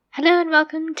Hello and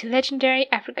welcome to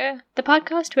Legendary Africa, the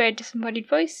podcast where a disembodied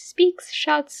voice speaks,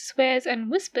 shouts, swears,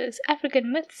 and whispers African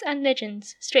myths and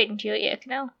legends straight into your ear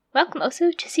canal. Welcome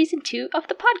also to Season 2 of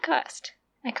the podcast.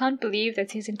 I can't believe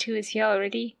that Season 2 is here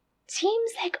already.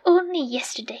 Seems like only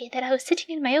yesterday that I was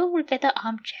sitting in my old leather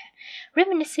armchair,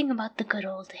 reminiscing about the good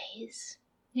old days.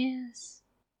 Yes.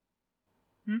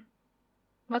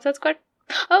 What's that, Squad?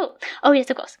 Oh yes,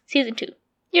 of course, Season 2.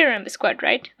 You remember Squad,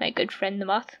 right? My good friend the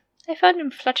moth. I found him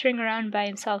fluttering around by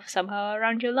himself somehow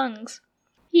around your lungs.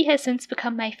 He has since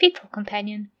become my faithful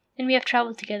companion, and we have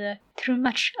travelled together through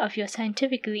much of your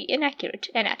scientifically inaccurate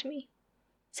anatomy.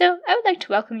 So, I would like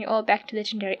to welcome you all back to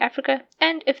Legendary Africa,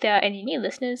 and if there are any new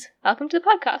listeners, welcome to the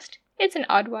podcast. It's an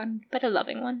odd one, but a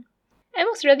loving one. I'm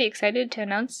also really excited to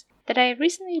announce that I have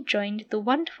recently joined the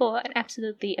wonderful and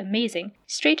absolutely amazing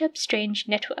Straight Up Strange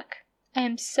Network. I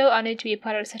am so honored to be a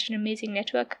part of such an amazing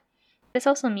network. This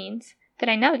also means that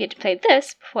I now get to play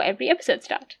this before every episode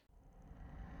starts.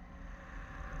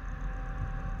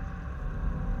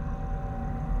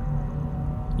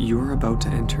 You're about to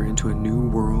enter into a new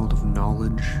world of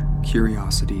knowledge,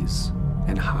 curiosities,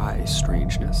 and high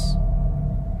strangeness.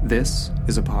 This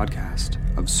is a podcast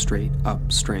of Straight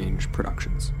Up Strange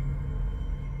Productions.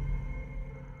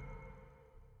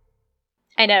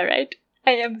 I know, right?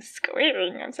 I am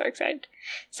squealing, I'm so excited.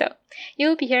 So,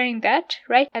 you'll be hearing that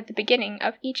right at the beginning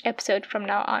of each episode from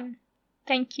now on.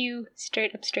 Thank you,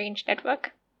 Straight Up Strange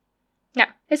Network. Now,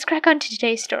 let's crack on to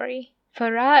today's story.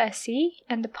 Farah Asi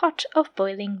and the Pot of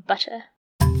Boiling Butter.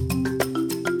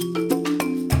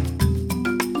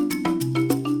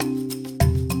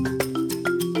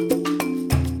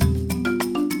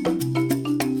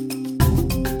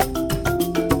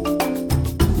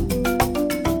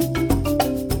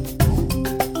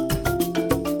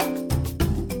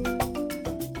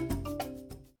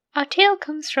 Our tale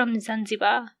comes from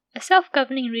Zanzibar, a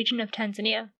self-governing region of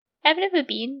Tanzania. I've never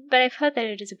been, but I've heard that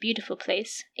it is a beautiful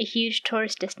place, a huge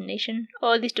tourist destination,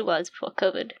 or at least it was before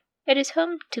COVID. It is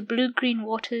home to blue-green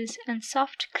waters and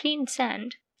soft, clean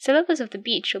sand, so lovers of the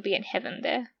beach will be in heaven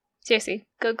there. Seriously,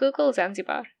 go Google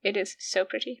Zanzibar, it is so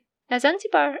pretty. Now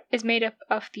Zanzibar is made up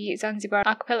of the Zanzibar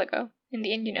archipelago in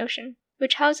the Indian Ocean,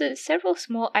 which houses several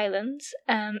small islands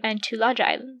and two larger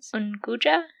islands,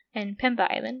 Unguja and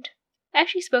Pemba Island. I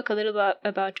actually spoke a little bit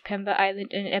about Pemba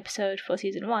Island in an episode for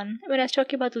Season 1 when I was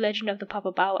talking about the legend of the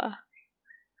Papa Bawa.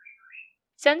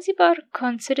 Zanzibar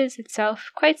considers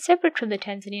itself quite separate from the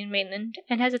Tanzanian mainland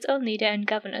and has its own leader and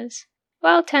governors.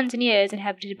 While Tanzania is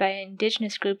inhabited by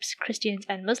indigenous groups, Christians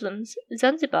and Muslims,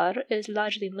 Zanzibar is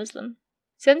largely Muslim.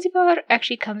 Zanzibar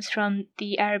actually comes from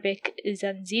the Arabic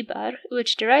Zanzibar,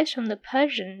 which derives from the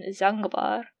Persian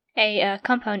Zangabar, a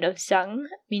compound of Zang,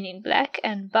 meaning black,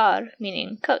 and Bar,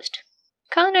 meaning coast.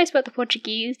 Colonized by the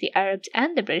Portuguese, the Arabs,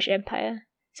 and the British Empire,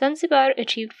 Zanzibar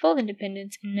achieved full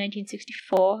independence in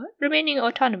 1964, remaining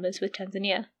autonomous with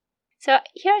Tanzania. So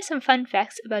here are some fun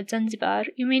facts about Zanzibar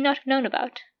you may not have known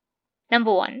about.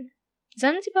 Number 1.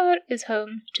 Zanzibar is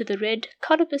home to the red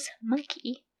colobus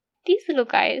monkey. These little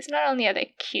guys, not only are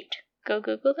they cute, go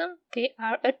Google them, they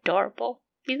are adorable.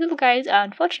 These little guys are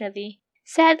unfortunately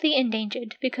sadly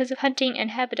endangered because of hunting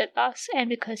and habitat loss and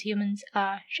because humans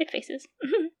are shitfaces.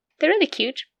 They're really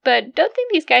cute, but don't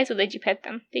think these guys will let you pet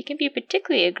them. They can be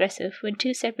particularly aggressive when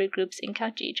two separate groups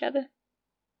encounter each other.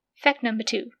 Fact number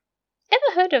 2.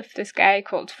 Ever heard of this guy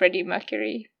called Freddie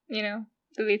Mercury? You know,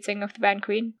 the lead singer of the band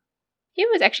Queen? He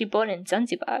was actually born in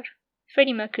Zanzibar.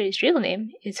 Freddie Mercury's real name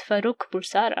is Farooq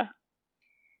Bulsara.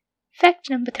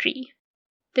 Fact number 3.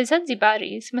 The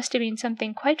Zanzibaris must have been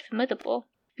something quite formidable,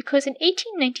 because in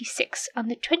 1896, on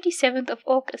the 27th of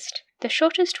August, the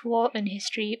shortest war in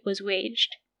history was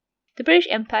waged. The British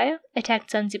Empire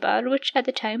attacked Zanzibar, which at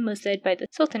the time was led by the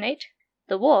Sultanate.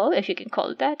 The war, if you can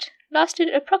call it that, lasted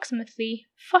approximately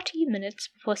 40 minutes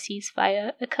before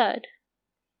ceasefire occurred.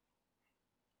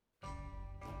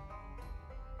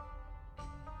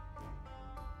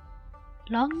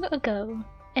 Long ago,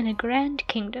 in a grand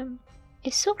kingdom, a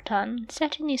sultan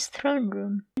sat in his throne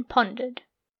room and pondered.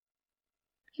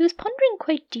 He was pondering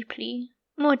quite deeply,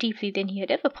 more deeply than he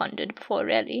had ever pondered before,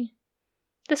 really.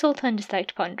 The sultan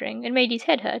disliked pondering and made his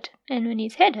head hurt, and when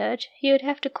his head hurt, he would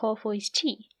have to call for his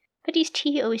tea. But his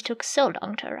tea always took so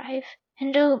long to arrive,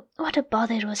 and oh, what a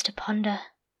bother it was to ponder.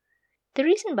 The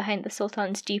reason behind the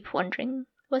sultan's deep wondering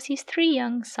was his 3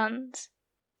 young sons.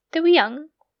 They were young,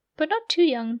 but not too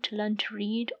young to learn to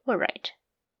read or write.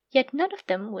 Yet none of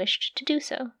them wished to do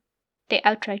so. They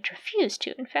outright refused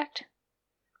to, in fact.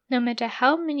 No matter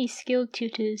how many skilled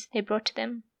tutors they brought to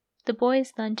them, the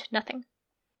boys learned nothing.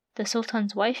 The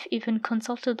Sultan's wife even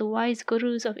consulted the wise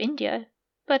gurus of India,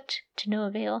 but to no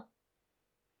avail.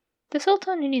 The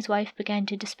Sultan and his wife began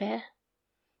to despair.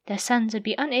 Their sons would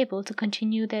be unable to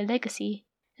continue their legacy,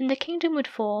 and the kingdom would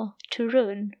fall to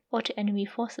ruin or to enemy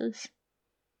forces.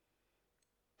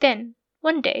 Then,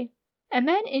 one day, a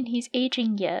man in his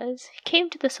aging years came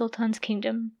to the Sultan's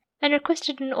kingdom and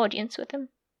requested an audience with him.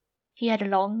 He had a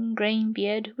long, greying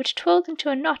beard which twirled into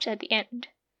a knot at the end,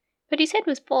 but his head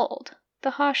was bald,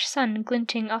 the harsh sun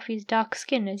glinting off his dark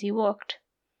skin as he walked.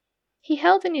 He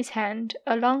held in his hand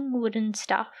a long wooden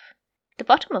staff, the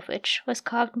bottom of which was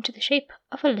carved into the shape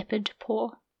of a leopard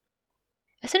paw.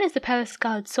 As soon as the palace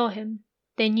guards saw him,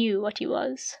 they knew what he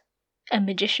was: a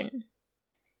magician.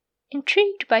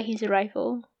 Intrigued by his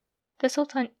arrival, the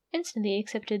Sultan instantly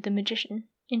accepted the magician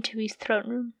into his throne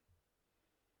room.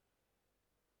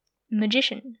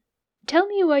 "Magician, tell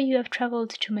me why you have travelled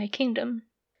to my kingdom,"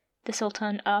 the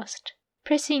Sultan asked,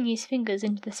 pressing his fingers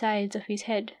into the sides of his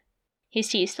head. His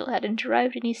tea still hadn't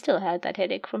arrived, and he still had that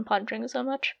headache from pondering so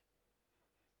much.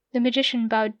 The magician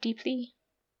bowed deeply.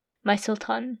 "My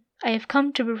Sultan, I have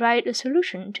come to provide a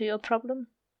solution to your problem.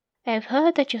 I have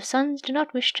heard that your sons do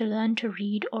not wish to learn to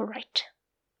read or write,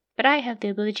 but I have the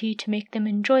ability to make them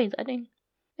enjoy learning.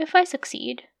 If I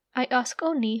succeed, I ask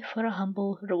only for a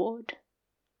humble reward,"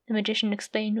 the magician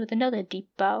explained with another deep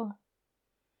bow.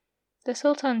 The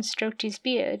Sultan stroked his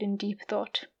beard in deep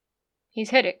thought. His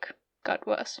headache got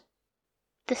worse.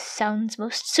 "This sounds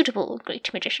most suitable,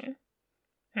 great magician.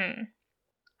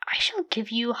 I shall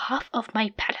give you half of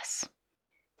my palace,"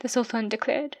 the Sultan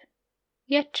declared.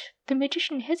 Yet the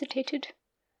magician hesitated.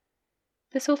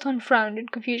 The Sultan frowned in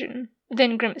confusion,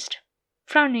 then grimaced.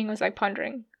 Frowning was like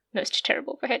pondering, most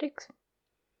terrible for headaches.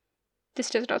 "This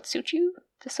does not suit you?"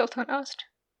 the Sultan asked.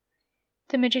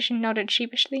 The magician nodded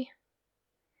sheepishly.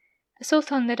 The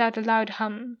Sultan let out a loud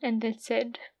hum, and then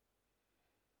said,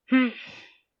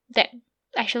 "Then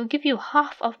I shall give you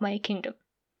half of my kingdom."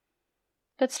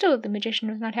 But still the magician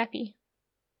was not happy.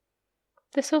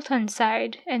 The Sultan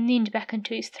sighed and leaned back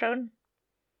onto his throne.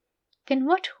 "Then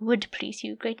what would please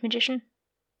you, great magician?"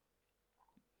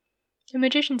 The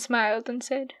magician smiled and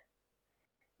said,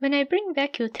 "When I bring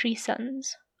back your 3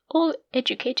 sons, all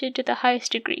educated to the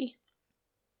highest degree,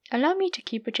 allow me to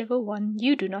keep whichever one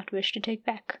you do not wish to take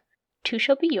back. 2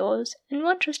 shall be yours, and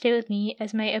 1 shall stay with me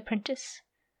as my apprentice.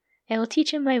 I will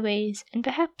teach him my ways, and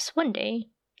perhaps one day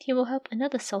he will help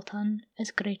another sultan as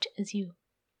great as you."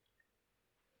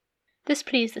 This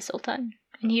pleased the Sultan,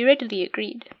 and he readily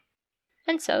agreed.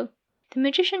 And so, the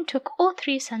magician took all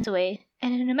 3 sons away,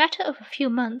 and in a matter of a few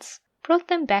months brought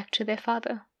them back to their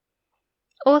father.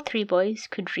 All 3 boys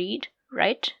could read,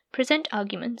 write, present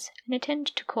arguments, and attend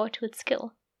to court with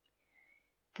skill.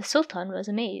 The Sultan was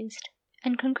amazed,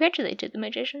 and congratulated the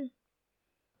magician.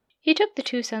 He took the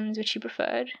 2 sons which he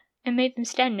preferred, and made them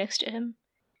stand next to him,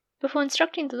 before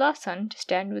instructing the last son to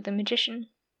stand with the magician.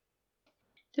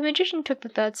 The magician took the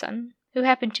 3rd son, who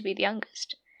happened to be the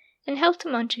youngest, and helped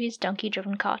him onto his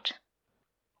donkey-driven cart.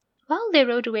 While they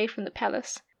rode away from the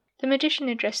palace, the magician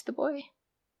addressed the boy.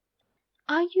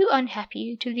 "Are you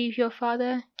unhappy to leave your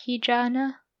father,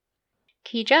 Ki-Jana?"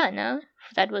 Ki-Jana,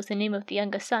 for that was the name of the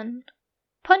younger son,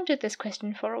 pondered this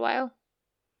question for a while.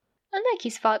 Unlike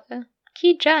his father,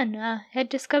 Ki-Jana had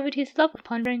discovered his love of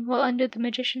pondering while under the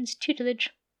magician's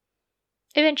tutelage.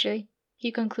 Eventually,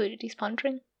 he concluded his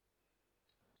pondering.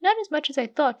 "Not as much as I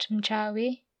thought,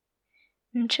 Mchawi."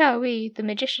 Mchawi, the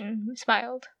magician,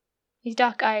 smiled, his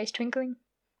dark eyes twinkling.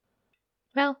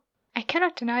 "Well, I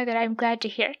cannot deny that I am glad to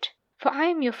hear it, for I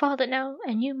am your father now,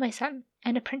 and you my son,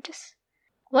 and apprentice.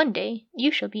 One day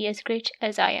you shall be as great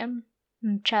as I am,"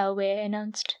 Mchawi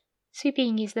announced,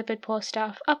 sweeping his leopard paw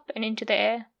staff up and into the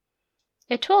air.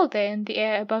 It twirled there in the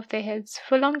air above their heads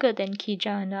for longer than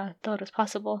Ki-Jana thought was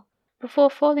possible, before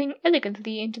falling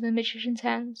elegantly into the magician's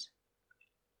hands.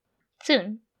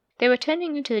 Soon, they were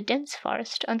turning into the dense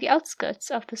forest on the outskirts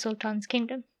of the Sultan's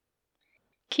kingdom.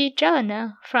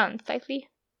 Ki-Jana frowned slightly.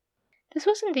 This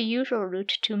wasn't the usual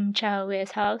route to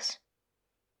Mchawi's house.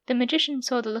 The magician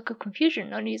saw the look of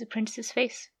confusion on his apprentice's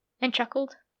face, and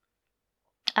chuckled.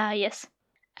 "Ah, yes.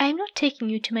 I am not taking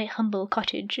you to my humble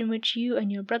cottage in which you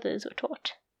and your brothers were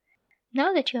taught.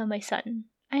 Now that you are my son,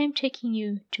 I am taking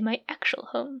you to my actual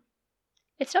home.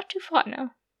 It's not too far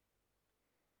now."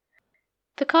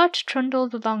 The cart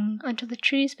trundled along until the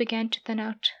trees began to thin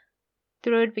out.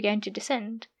 The road began to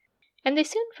descend, and they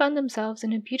soon found themselves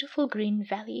in a beautiful green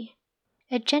valley.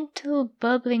 A gentle,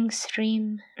 bubbling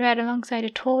stream ran alongside a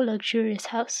tall, luxurious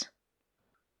house.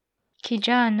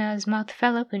 Ki-Jana's mouth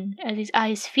fell open as his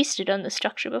eyes feasted on the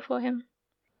structure before him.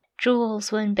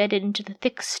 Jewels were embedded into the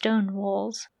thick stone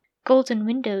walls, golden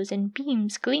windows and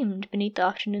beams gleamed beneath the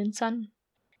afternoon sun,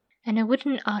 and a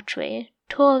wooden archway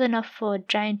tall enough for a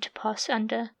giant to pass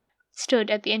under, stood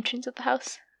at the entrance of the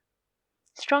house.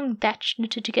 Strong thatch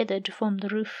knitted together to form the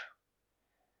roof.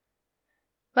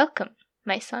 "Welcome,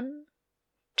 my son,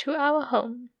 to our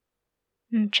home,"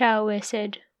 Mchawe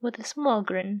said with a small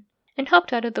grin, and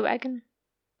hopped out of the wagon.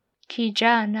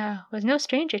 Kijana was no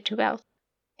stranger to wealth.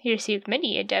 He received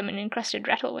many a diamond-encrusted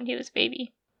rattle when he was a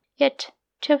baby. Yet,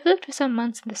 to have lived for some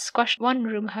months in the squashed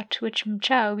one-room hut which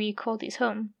Mchawe called his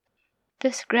home,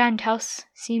 this grand house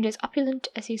seemed as opulent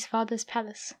as his father's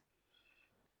palace.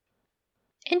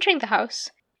 Entering the house,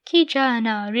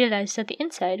 Kijana realized that the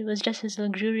inside was just as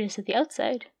luxurious as the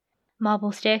outside.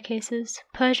 Marble staircases,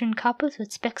 Persian carpets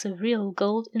with specks of real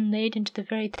gold inlaid into the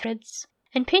very threads,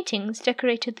 and paintings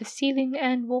decorated the ceiling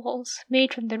and walls,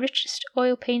 made from the richest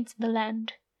oil paints in the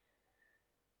land.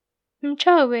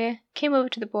 Mchawe came over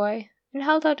to the boy and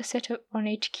held out a set of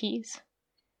ornate keys.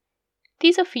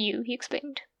 "These are for you," he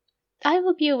explained. "I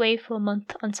will be away for a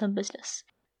month on some business,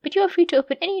 but you are free to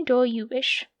open any door you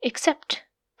wish, except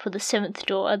for the 7th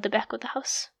door at the back of the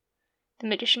house," the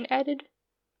magician added.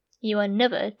 "You are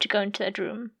never to go into that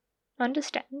room.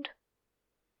 Understand?"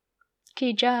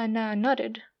 Kijana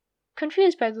nodded,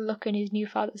 confused by the look in his new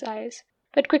father's eyes,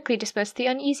 but quickly dismissed the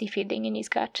uneasy feeling in his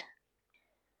gut.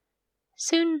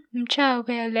 Soon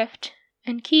Mchawe left,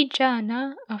 and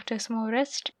Kijana, after a small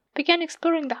rest, began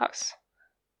exploring the house.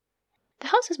 The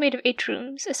house was made of 8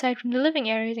 rooms, aside from the living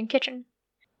areas and kitchen.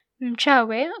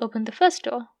 Mchawe opened the first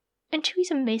door, and to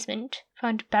his amazement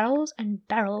found barrels and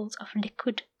barrels of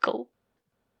liquid gold.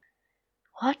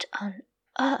 "What on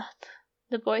earth?"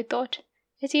 the boy thought,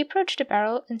 as he approached a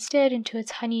barrel and stared into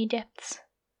its honey depths.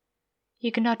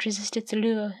 He could not resist its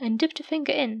allure and dipped a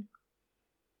finger in.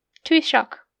 To his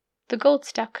shock, the gold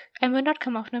stuck and would not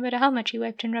come off no matter how much he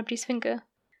wiped and rubbed his finger,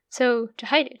 so, to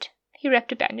hide it, he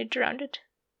wrapped a bandage around it.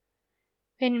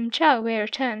 When Mchawe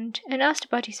returned and asked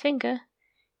about his finger,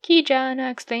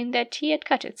 Kijana explained that he had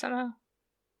cut it somehow.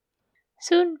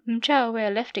 Soon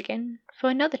Mchawe left again for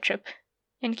another trip,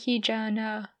 and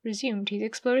Kijana resumed his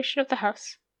exploration of the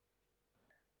house.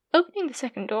 Opening the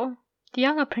second door, the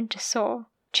young apprentice saw,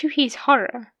 to his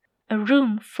horror, a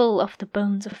room full of the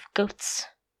bones of goats.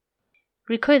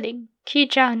 Recoiling,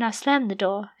 Kijana slammed the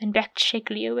door and backed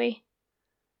shakily away.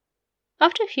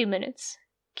 After a few minutes,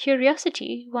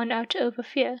 curiosity won out over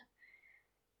fear,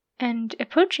 and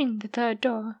approaching the third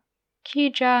door,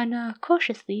 Kijana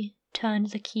cautiously turned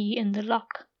the key in the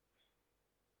lock.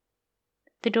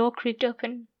 The door creaked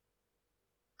open.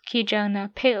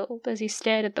 Kijana paled as he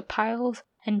stared at the piles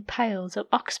and piles of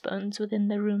ox bones within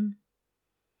the room.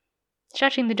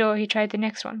 Shutting the door, he tried the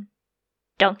next one.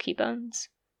 Donkey bones.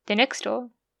 The next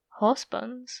door, horse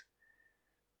bones.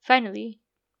 Finally,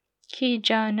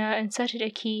 Kijana inserted a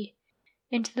key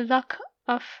into the lock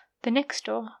of the next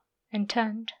door and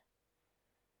turned.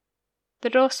 The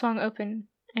door swung open,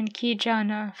 and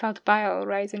Kijana felt bile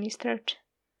rise in his throat.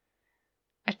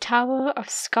 A tower of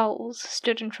skulls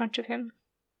stood in front of him,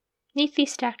 neatly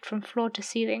stacked from floor to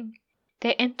ceiling,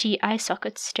 their empty eye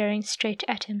sockets staring straight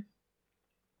at him.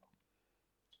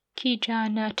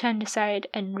 Kijana turned aside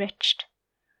and retched.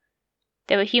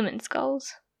 They were human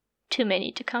skulls, too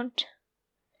many to count.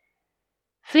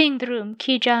 Fleeing the room,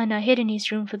 Kijana hid in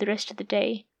his room for the rest of the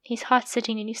day, his heart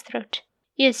sitting in his throat,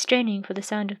 ears straining for the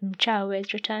sound of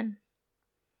Mchawe's return.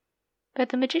 But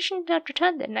the magician did not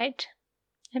return that night,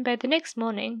 and by the next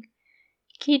morning,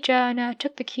 Kijana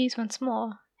took the keys once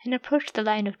more and approached the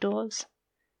line of doors.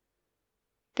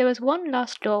 There was one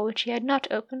last door which he had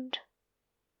not opened.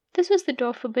 This was the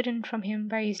door forbidden from him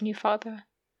by his new father,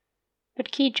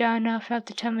 but Kijana felt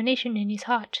determination in his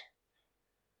heart.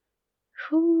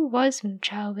 Who was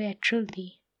Mchawe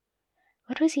truly?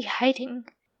 What was he hiding?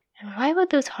 And why were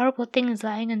those horrible things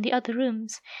lying in the other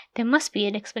rooms? There must be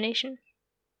an explanation.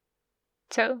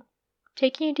 So,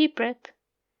 taking a deep breath,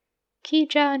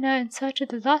 Kijana inserted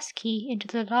the last key into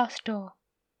the last door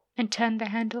and turned the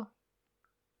handle.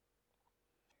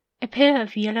 A pair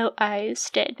of yellow eyes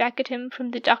stared back at him from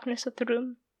the darkness of the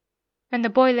room, and the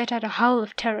boy let out a howl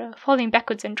of terror, falling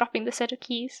backwards and dropping the set of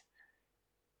keys.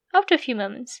 After a few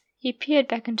moments, he peered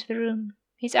back into the room,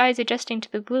 his eyes adjusting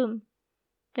to the gloom,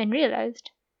 then realized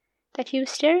that he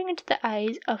was staring into the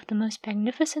eyes of the most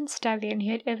magnificent stallion he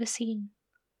had ever seen.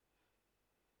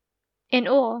 In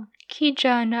awe,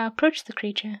 Kijana approached the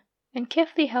creature and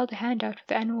carefully held a hand out for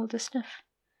the animal to sniff.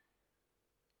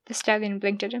 The stallion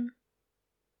blinked at him.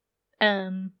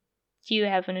 Do you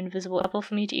have an invisible apple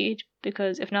for me to eat?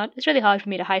 Because if not, it's really hard for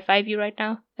me to high-five you right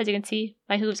now. As you can see,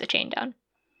 my hooves are chained down.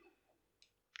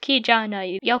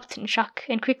 Kijana yelped in shock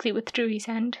and quickly withdrew his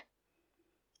hand.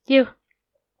 You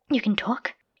can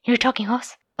talk? You're a talking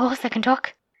horse? A horse that can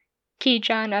talk?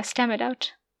 Ki-Jana stammered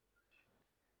out.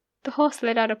 The horse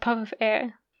let out a puff of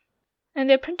air, and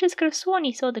the apprentice could have sworn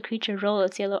he saw the creature roll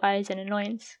its yellow eyes in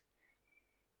annoyance.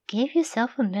 "Give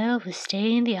yourself a medal for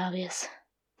stating the obvious,"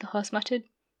 the horse muttered,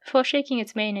 before shaking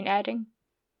its mane and adding,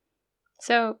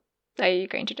 "So, are you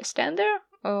going to just stand there,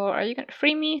 or are you going to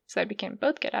free me so that we can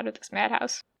both get out of this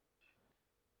madhouse?"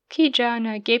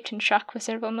 Ki-Jana gaped in shock for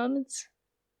several moments.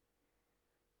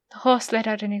 The horse let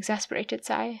out an exasperated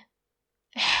sigh.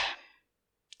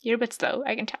 "You're a bit slow,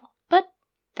 I can tell, but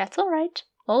that's all right.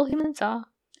 All humans are,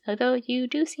 although you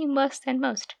do seem worse than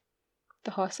most,"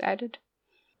 the horse added.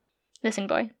 "Listen,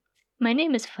 boy, my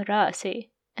name is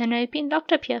Farasi, and I've been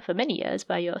locked up here for many years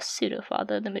by your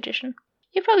pseudo-father, the magician.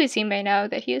 You've probably seen by now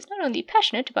that he is not only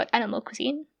passionate about animal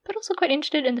cuisine, but also quite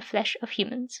interested in the flesh of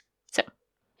humans. So,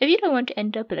 if you don't want to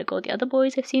end up like all the other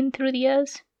boys I've seen through the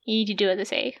years, you need to do as I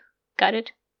say. Got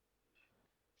it?"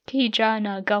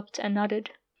 Ki-Jana gulped and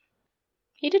nodded.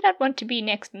 He did not want to be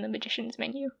next on the magician's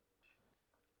menu.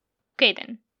 "Okay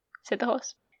then," said the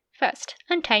horse. "First,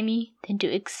 untie me, then do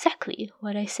exactly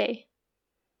what I say."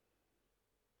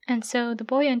 And so the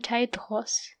boy untied the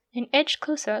horse, and edged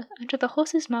closer until the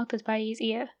horse's mouth was by his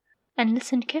ear, and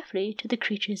listened carefully to the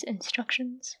creature's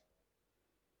instructions.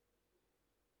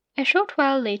 A short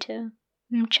while later,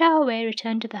 Mchawe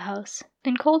returned to the house,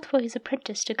 and called for his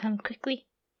apprentice to come quickly.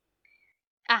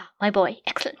 "Ah, my boy,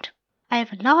 excellent. I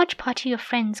have a large party of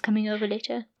friends coming over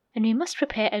later, and we must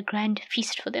prepare a grand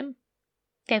feast for them.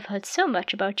 They have heard so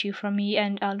much about you from me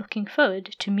and are looking forward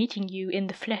to meeting you in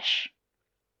the flesh,"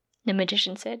 the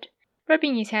magician said,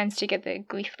 rubbing his hands together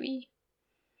gleefully.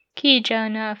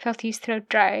 Ki-Jana felt his throat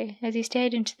dry as he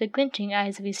stared into the glinting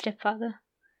eyes of his stepfather,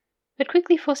 but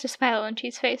quickly forced a smile onto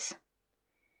his face.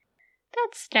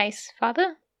 "That's nice,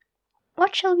 father.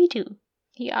 What shall we do?"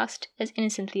 he asked, as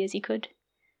innocently as he could.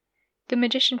 The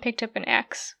magician picked up an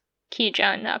axe.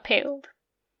 Ki-Jana paled.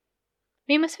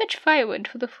 "We must fetch firewood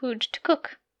for the food to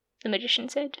cook," the magician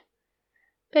said.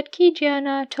 But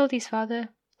Ki-Jana told his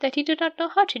father that he did not know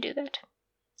how to do that.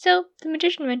 So the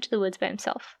magician went to the woods by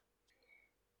himself.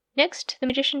 Next, the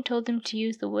magician told him to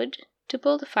use the wood to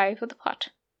build a fire for the pot.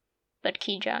 But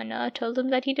Ki-Jana told him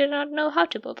that he did not know how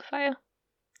to build a fire.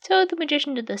 So the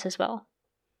magician did this as well.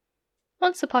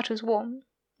 Once the pot was warm,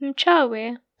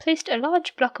 Mchawe placed a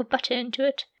large block of butter into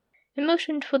it and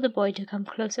motioned for the boy to come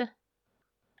closer.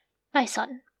 "My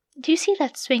son, do you see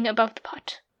that swing above the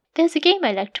pot? There's a game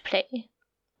I like to play.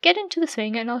 Get into the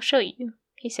swing and I'll show you,"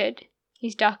 he said,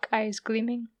 his dark eyes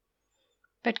gleaming.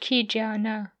 But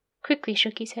Ki-Jana quickly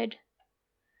shook his head.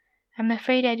 "I'm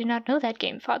afraid I do not know that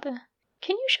game, father.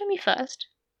 Can you show me first?"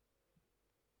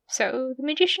 So the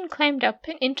magician climbed up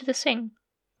and into the swing.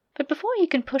 But before he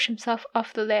could push himself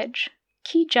off the ledge,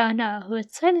 Ki-Jana, who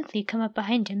had silently come up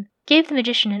behind him, gave the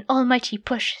magician an almighty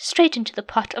push straight into the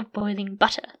pot of boiling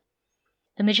butter.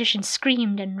 The magician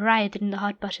screamed and writhed in the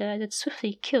hot butter as it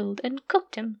swiftly killed and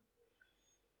cooked him.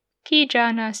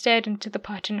 Ki-Jana stared into the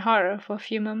pot in horror for a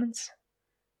few moments.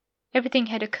 Everything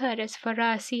had occurred as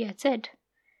Farasi had said.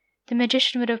 The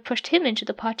magician would have pushed him into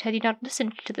the pot had he not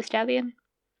listened to the stallion.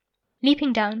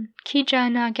 Leaping down,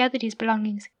 Ki-Jana gathered his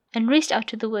belongings and raced out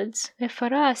to the woods, where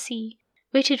Farasi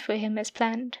waited for him as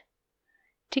planned.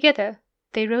 Together,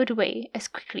 they rode away as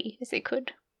quickly as they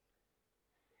could.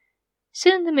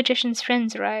 Soon the magician's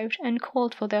friends arrived and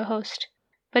called for their host,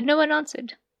 but no one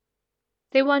answered.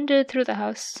 They wandered through the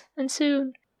house, and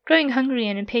soon, growing hungry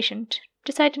and impatient,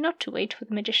 decided not to wait for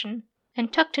the magician,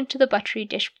 and tucked into the buttery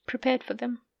dish prepared for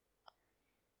them.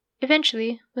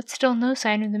 Eventually, with still no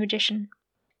sign of the magician,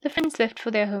 the friends left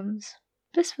for their homes,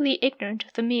 blissfully ignorant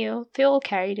of the meal they all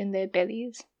carried in their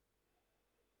bellies.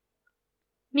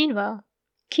 Meanwhile,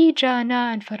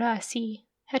 Ki-Jana and Farasi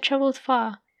had travelled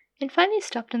far and finally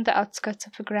stopped on the outskirts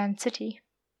of a grand city.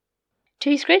 To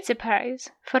his great surprise,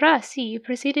 Farasi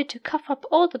proceeded to cough up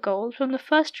all the gold from the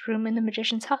first room in the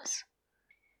magician's house.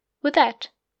 With that,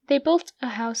 they built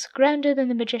a house grander than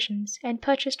the magician's and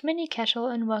purchased many cattle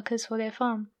and workers for their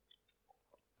farm.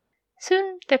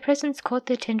 Soon their presence caught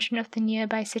the attention of the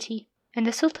nearby city, and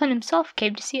the Sultan himself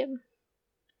came to see him.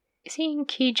 Seeing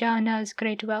Ki-Jana's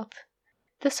great wealth,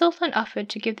 the Sultan offered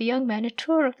to give the young man a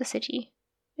tour of the city,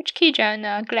 which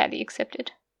Ki-Jana gladly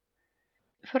accepted.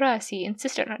 Farasi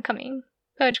insisted on coming,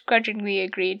 but grudgingly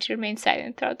agreed to remain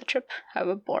silent throughout the trip,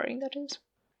 however boring that is.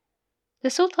 The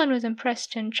Sultan was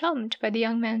impressed and charmed by the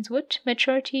young man's wit,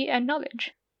 maturity, and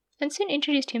knowledge, and soon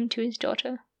introduced him to his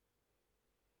daughter.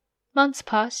 Months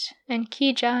passed, and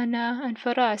Ki-Jana and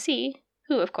Farasi,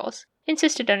 who, of course,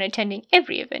 insisted on attending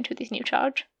every event with his new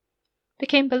charge,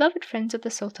 became beloved friends of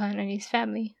the Sultan and his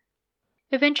family.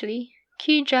 Eventually,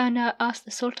 Ki-Jana asked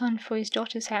the Sultan for his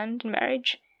daughter's hand in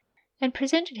marriage, and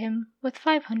presented him with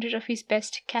 500 of his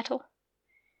best cattle.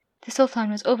 The Sultan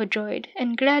was overjoyed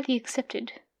and gladly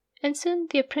accepted, and soon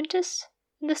the apprentice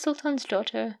and the Sultan's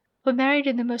daughter were married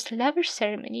in the most lavish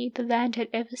ceremony the land had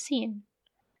ever seen.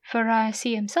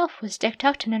 Farasi himself was decked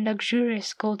out in a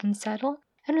luxurious golden saddle,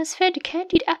 and was fed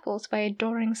candied apples by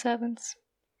adoring servants.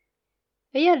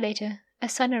 A year later, a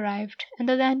son arrived, and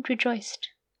the land rejoiced.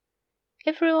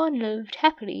 Everyone lived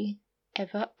happily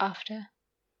ever after.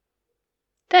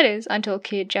 That is, until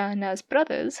Ki-Jana's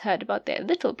brothers heard about their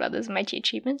little brother's mighty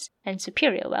achievements and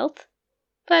superior wealth.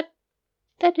 But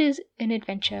that is an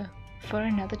adventure for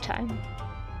another time.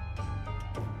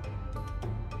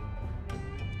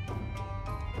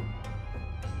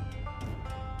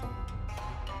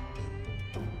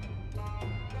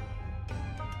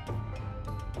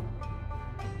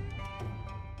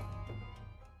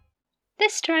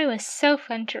 This story was so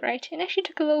fun to write, and actually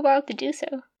took a little while to do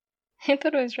so. I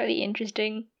thought it was really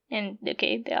interesting, and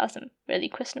okay, there are some really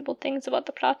questionable things about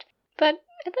the plot, but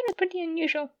I thought it was pretty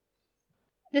unusual.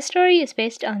 The story is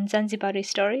based on Zanzibari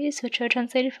stories, which were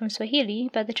translated from Swahili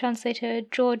by the translator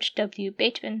George W.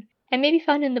 Bateman, and may be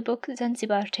found in the book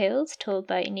Zanzibar Tales, told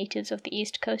by natives of the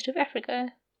east coast of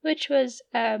Africa, which was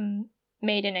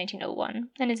made in 1901,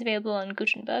 and is available on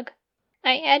Gutenberg.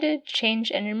 I added,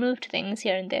 changed, and removed things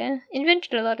here and there,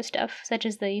 invented a lot of stuff, such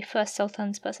as the first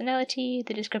Sultan's personality,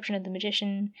 the description of the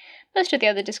magician, most of the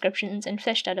other descriptions, and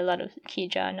fleshed out a lot of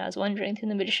Ki-Jana's wandering through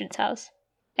the magician's house.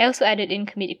 I also added in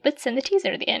comedic bits and the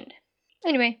teaser at the end.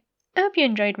 Anyway, I hope you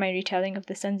enjoyed my retelling of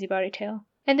the Zanzibari tale,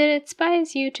 and that it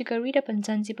inspires you to go read up on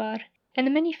Zanzibar and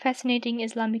the many fascinating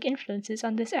Islamic influences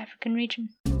on this African region.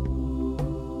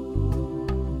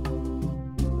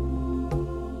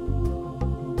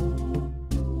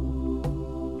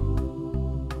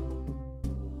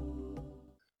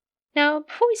 Now,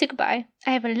 before we say goodbye,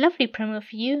 I have a lovely promo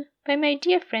for you by my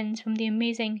dear friends from the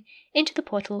amazing Into the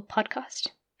Portal podcast.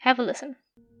 Have a listen.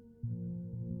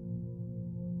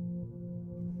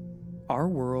 Our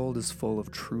world is full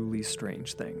of truly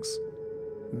strange things.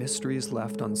 Mysteries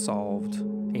left unsolved,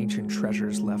 ancient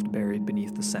treasures left buried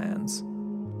beneath the sands,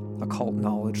 occult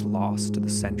knowledge lost to the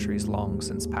centuries long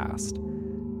since past,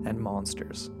 and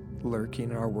monsters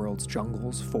lurking in our world's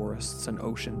jungles, forests, and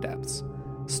ocean depths,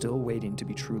 still waiting to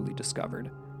be truly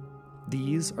discovered.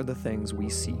 These are the things we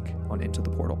seek on Into the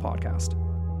Portal podcast.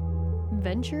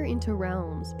 Venture into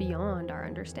realms beyond our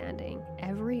understanding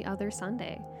every other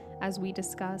Sunday as we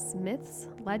discuss myths,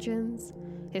 legends,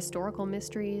 historical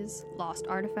mysteries, lost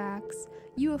artifacts,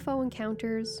 UFO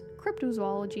encounters,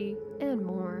 cryptozoology, and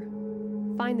more.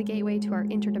 Find the gateway to our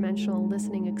interdimensional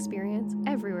listening experience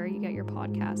everywhere you get your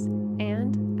podcasts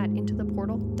and at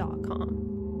intotheportal.com.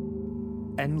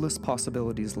 Endless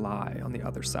possibilities lie on the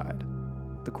other side.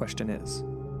 The question is,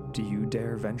 do you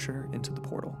dare venture into the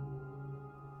portal?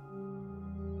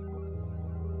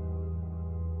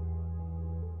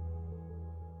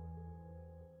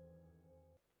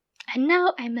 And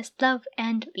now I must love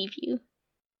and leave you.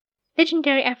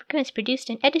 Legendary Africa is produced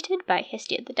and edited by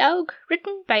Hestia the Dog,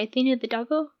 written by Athena the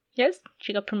Doggo. Yes,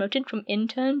 she got promoted from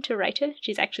intern to writer.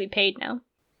 She's actually paid now.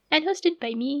 And hosted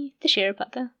by me, the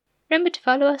Sherapatha. Remember to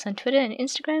follow us on Twitter and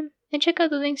Instagram, and check out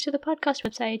the links to the podcast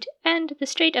website and the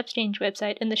Straight Up Strange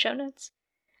website in the show notes.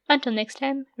 Until next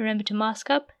time, remember to mask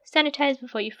up, sanitize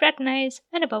before you fraternize,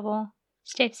 and above all,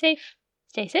 stay safe,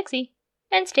 stay sexy,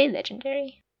 and stay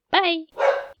legendary. Bye!